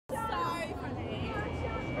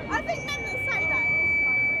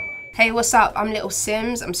Hey, what's up? I'm Little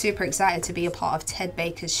Simz. I'm super excited to be a part of Ted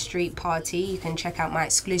Baker's Street Party. You can check out my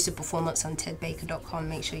exclusive performance on tedbaker.com.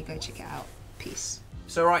 Make sure you go check it out. Peace.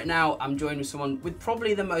 So right now, I'm joined with someone with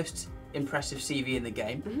probably the most impressive CV in the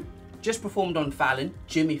game. Just performed on Fallon,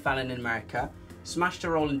 Jimmy Fallon in America, smashed a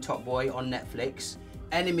role in Top Boy on Netflix,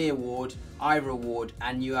 Enemy Award, Ira Award,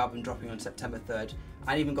 and new album dropping on September 3rd.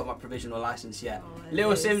 I ain't even got my provisional license yet.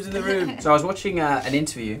 Little Simz in the room. So I was watching an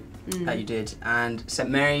interview that you did, and St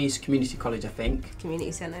Mary's Community College, I think.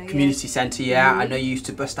 Community Centre, Community Centre, yeah. I know you used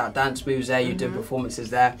to bust out dance moves there, you did performances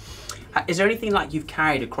there. Is there anything like you've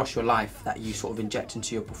carried across your life that you sort of inject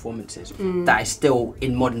into your performances that is still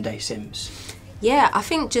in modern day Simz? Yeah, I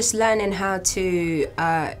think just learning how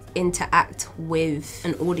to interact with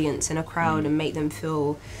an audience and a crowd and make them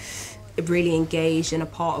feel really engaged and a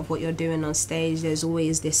part of what you're doing on stage. There's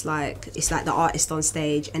always this like, it's like the artist on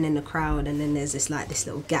stage and then the crowd, and then there's this like this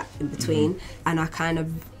little gap in between. And I kind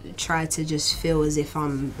of try to just feel as if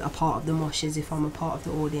I'm a part of the mosh, as if I'm a part of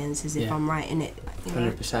the audience, as if I'm writing it.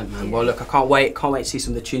 100%, man. Well, look, I can't wait to see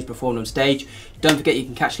some of the tunes performed on stage. Don't forget you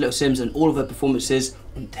can catch Little Simz and all of her performances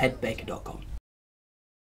on tedbaker.com.